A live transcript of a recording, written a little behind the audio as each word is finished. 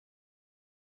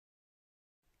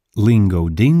Lingo,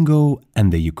 Dingo,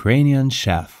 and the Ukrainian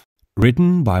Chef.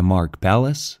 Written by Mark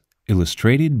Pallis,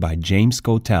 illustrated by James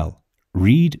Kotel.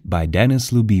 Read by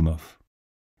Denis Lubimov.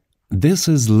 This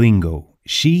is Lingo.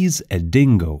 She's a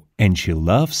dingo and she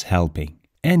loves helping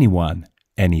anyone,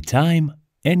 anytime,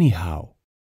 anyhow.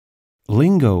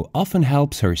 Lingo often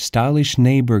helps her stylish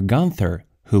neighbor Gunther,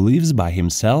 who lives by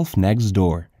himself next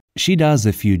door. She does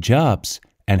a few jobs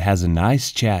and has a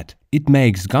nice chat. It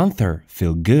makes Gunther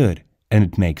feel good, and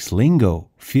it makes Lingo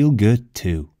feel good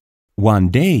too. One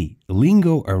day,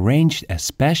 Lingo arranged a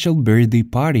special birthday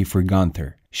party for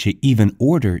Gunther. She even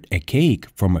ordered a cake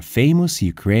from a famous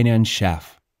Ukrainian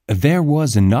chef. There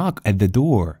was a knock at the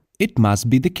door. "It must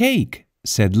be the cake,"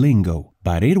 said Lingo,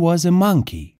 but it was a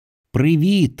monkey.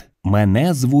 "Привіт,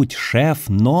 мене звуть шеф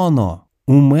Ноно.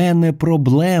 У мене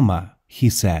проблема," he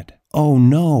said. "Oh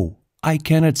no, I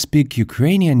cannot speak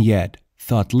Ukrainian yet,"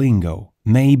 thought Lingo.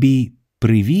 Maybe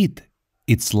 "Привіт"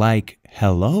 it's like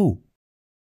hello?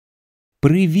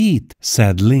 "Привіт,"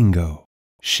 said Lingo.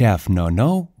 Chef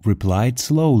Nono replied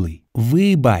slowly.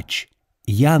 "Вибач,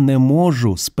 я не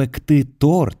можу спекти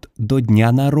торт до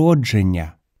дня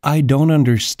народження." "I don't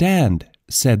understand,"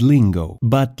 said Lingo,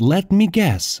 "but let me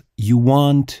guess, you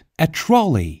want a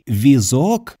trolley,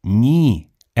 візок? Ні.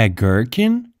 A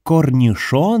gherkin?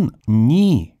 Корнішон?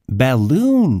 Ні.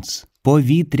 Balloons?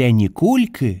 Повітряні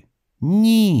кульки?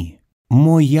 Ні.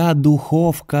 Моя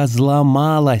духовка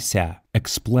зламалася,"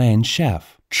 explained Chef.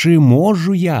 "Чи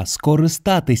можу я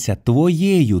скористатися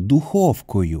твоєю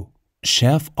духовкою?"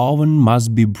 Chef oven must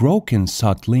be broken,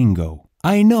 thought Lingo.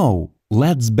 "I know.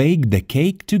 Let's bake the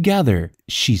cake together,"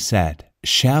 she said.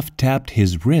 Chef tapped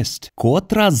his wrist.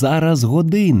 "Котра зараз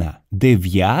година?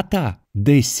 9?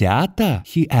 10?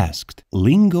 he asked.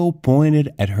 Lingo pointed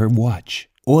at her watch.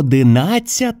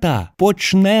 11?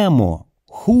 Почнемо!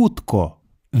 Хутко!"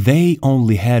 They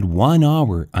only had 1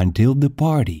 hour until the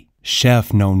party.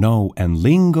 Chef No-No and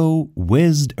Lingo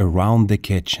whizzed around the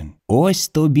kitchen. "Ось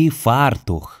тобі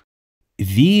фартух.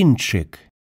 Вінчик.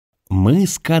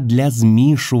 Миска для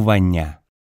змішування.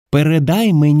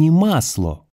 Передай мені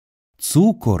масло.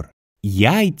 Цукор,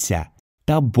 яйця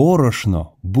та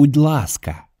борошно, будь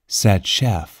ласка," said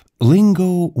Chef.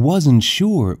 Lingo wasn't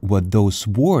sure what those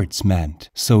words meant,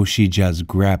 so she just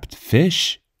grabbed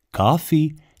fish,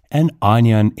 coffee, and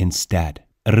onion instead.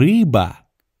 "Риба,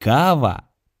 кава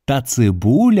та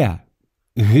цибуля?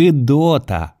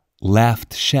 Гидота,"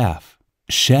 laughed Chef.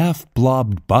 Chef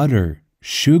plopped butter,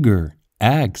 sugar,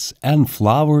 eggs, and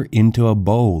flour into a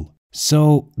bowl.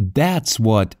 "So that's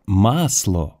what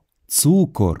масло,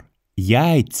 цукор,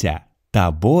 яйця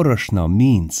та борошно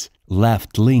means,"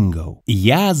 laughed Lingo.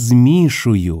 "Я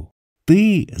змішую,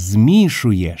 ти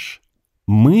змішуєш,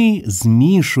 ми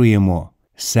змішуємо,"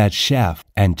 said Chef,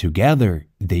 and together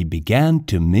they began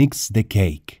to mix the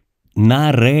cake.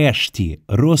 "Нарешті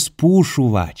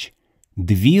розпушувач,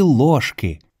 2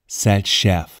 ложки," said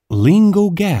Chef. Lingo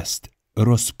guessed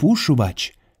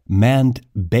розпушувач meant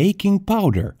baking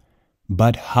powder,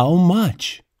 but how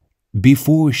much?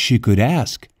 Before she could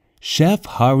ask, Chef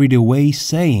hurried away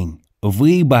saying,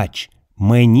 "Вибач,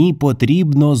 мені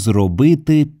потрібно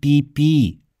зробити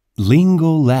пі-пі."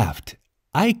 Lingo laughed.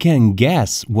 "I can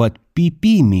guess what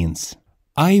pee-pee means.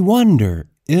 I wonder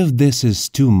if this is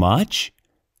too much?"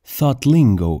 thought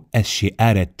Lingo as she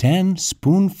added 10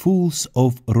 spoonfuls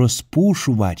of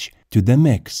розпушувач to the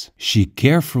mix. She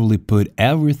carefully put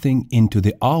everything into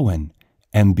the oven,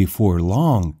 and before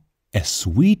long, a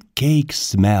sweet cake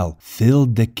smell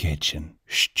filled the kitchen.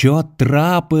 "Що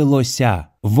трапилося?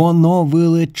 Воно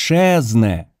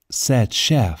величезне," said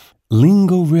Chef.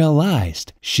 Lingo realized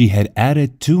she had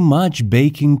added too much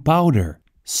baking powder.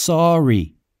 "Sorry,"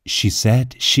 she said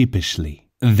sheepishly.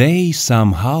 They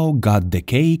somehow got the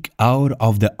cake out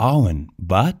of the oven,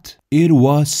 but it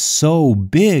was so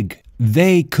big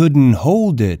they couldn't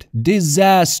hold it.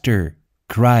 "Disaster!"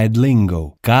 cried Lingo.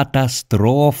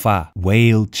 "Катастрофа!"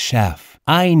 wailed Chef.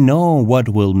 "I know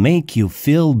what will make you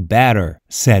feel better,"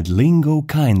 said Lingo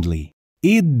kindly.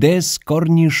 "Eat this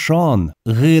корнішон.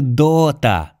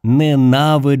 Гидота!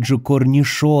 Ненавиджу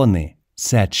корнішони,"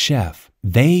 said Chef.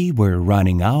 They were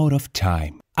running out of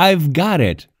time. "I've got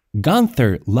it!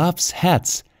 Gunther loves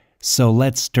hats, so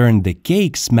let's turn the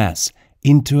cake's mess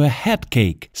into a hat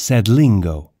cake," said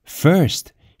Lingo. First,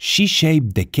 she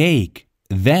shaped the cake.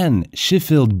 Then she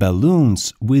filled balloons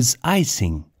with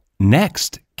icing.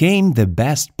 Next came the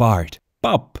best part.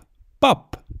 Pop, pop,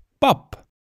 pop.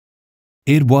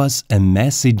 It was a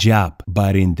messy job,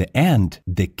 but in the end,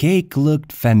 the cake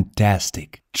looked fantastic.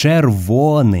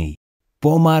 Червоний,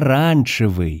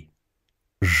 помаранчевий,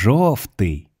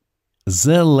 жовтий,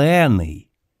 зелений,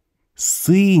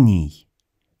 синій,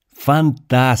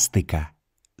 Фантастика,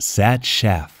 said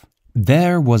Chef.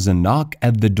 There was a knock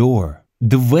at the door.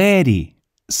 Двері,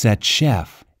 said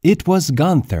Chef. It was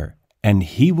Gunther, and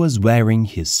he was wearing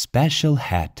his special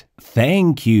hat.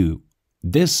 Thank you.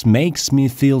 This makes me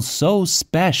feel so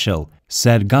special,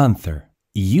 said Gunther.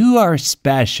 You are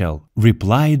special,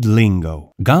 replied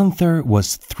Lingo. Gunther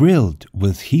was thrilled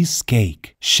with his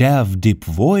cake. Chef's deep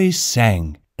voice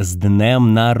sang, З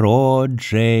днем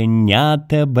народження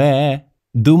тебе.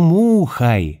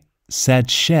 Дмухай, said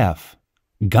Chef.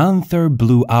 Gunther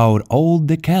blew out all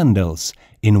the candles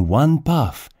in one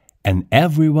puff, and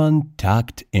everyone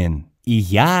tucked in.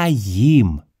 Я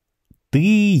їм, ти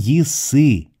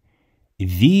їси,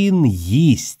 він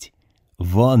їсть,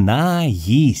 вона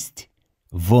їсть,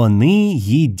 вони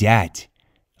їдять,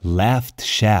 laughed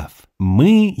Chef.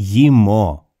 Ми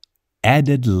їмо,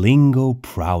 added Lingo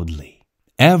proudly.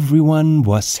 Everyone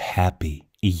was happy.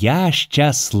 Я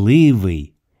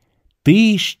щасливий,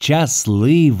 ти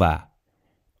щаслива,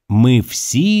 ми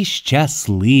всі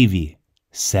щасливі,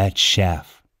 said Chef.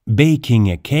 Baking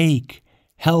a cake,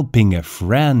 helping a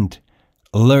friend,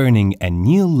 learning a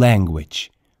new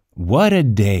language. What a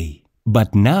day!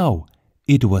 But now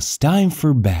it was time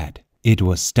for bed. It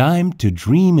was time to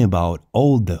dream about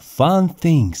all the fun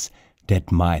things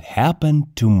that might happen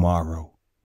tomorrow.